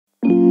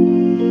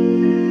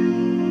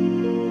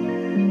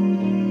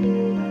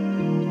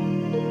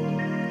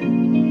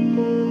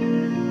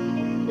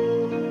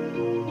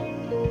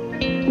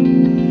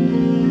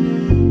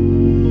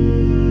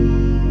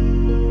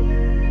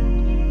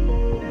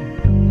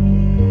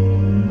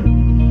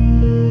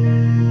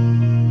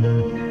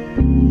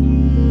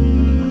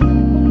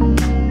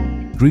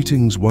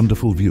Greetings,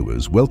 wonderful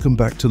viewers. Welcome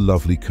back to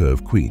Lovely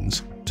Curve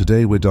Queens.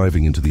 Today we're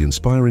diving into the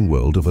inspiring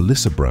world of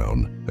Alyssa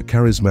Brown, a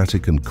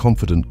charismatic and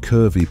confident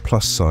curvy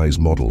plus-size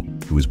model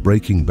who is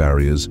breaking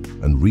barriers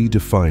and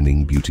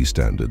redefining beauty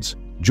standards.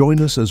 Join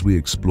us as we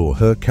explore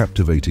her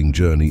captivating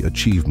journey,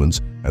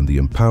 achievements, and the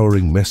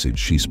empowering message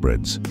she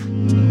spreads.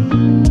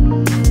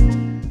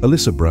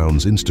 Alyssa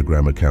Brown's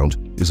Instagram account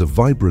is a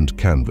vibrant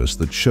canvas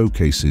that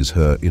showcases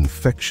her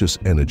infectious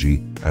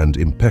energy and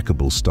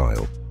impeccable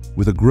style.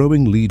 With a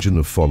growing legion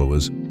of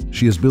followers,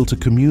 she has built a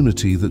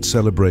community that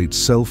celebrates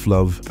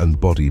self-love and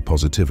body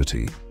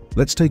positivity.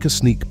 Let's take a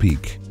sneak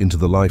peek into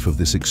the life of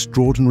this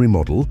extraordinary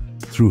model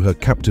through her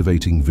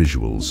captivating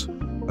visuals.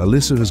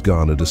 Alyssa has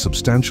garnered a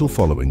substantial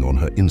following on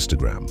her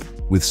Instagram,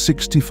 with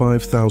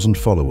 65,000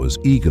 followers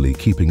eagerly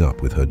keeping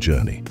up with her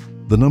journey.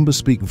 The numbers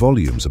speak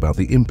volumes about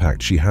the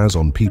impact she has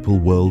on people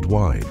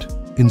worldwide,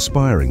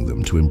 inspiring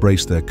them to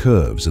embrace their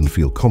curves and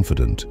feel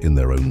confident in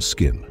their own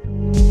skin.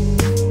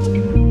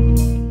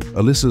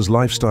 Alyssa's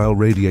lifestyle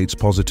radiates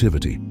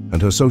positivity,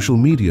 and her social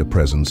media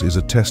presence is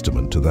a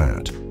testament to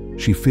that.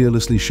 She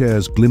fearlessly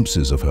shares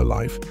glimpses of her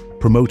life,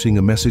 promoting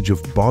a message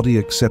of body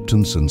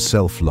acceptance and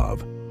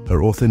self-love.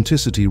 Her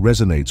authenticity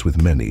resonates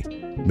with many,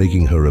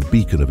 making her a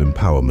beacon of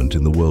empowerment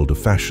in the world of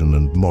fashion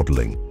and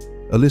modeling.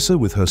 Alyssa,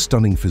 with her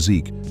stunning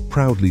physique,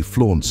 proudly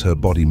flaunts her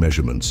body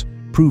measurements,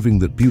 proving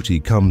that beauty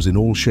comes in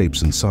all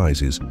shapes and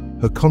sizes.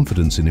 Her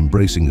confidence in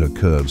embracing her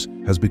curves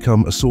has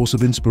become a source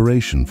of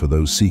inspiration for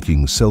those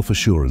seeking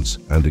self-assurance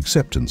and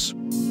acceptance.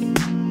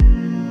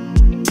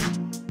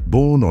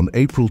 Born on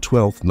April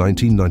 12,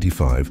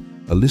 1995,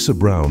 Alyssa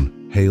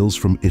Brown hails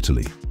from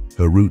Italy.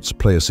 Her roots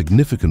play a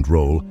significant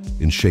role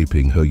in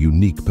shaping her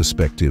unique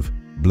perspective,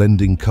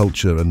 blending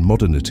culture and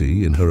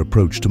modernity in her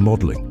approach to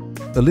modeling.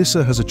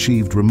 Alyssa has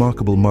achieved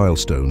remarkable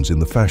milestones in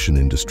the fashion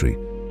industry,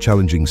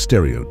 challenging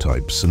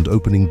stereotypes and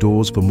opening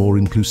doors for more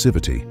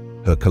inclusivity.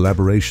 Her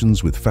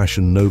collaborations with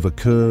Fashion Nova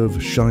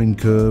Curve, Shine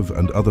Curve,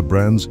 and other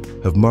brands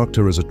have marked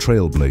her as a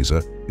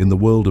trailblazer in the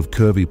world of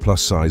curvy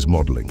plus-size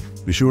modeling.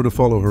 Be sure to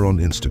follow her on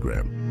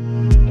Instagram.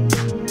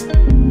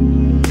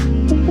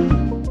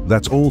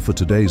 That's all for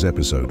today's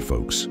episode,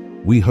 folks.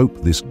 We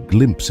hope this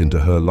glimpse into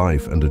her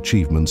life and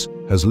achievements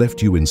has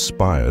left you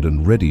inspired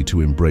and ready to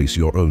embrace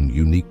your own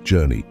unique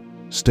journey.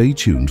 Stay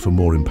tuned for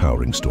more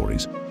empowering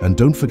stories, and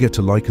don't forget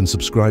to like and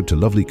subscribe to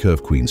Lovely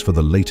Curve Queens for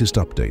the latest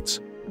updates.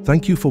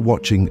 Thank you for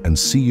watching, and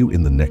see you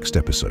in the next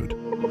episode.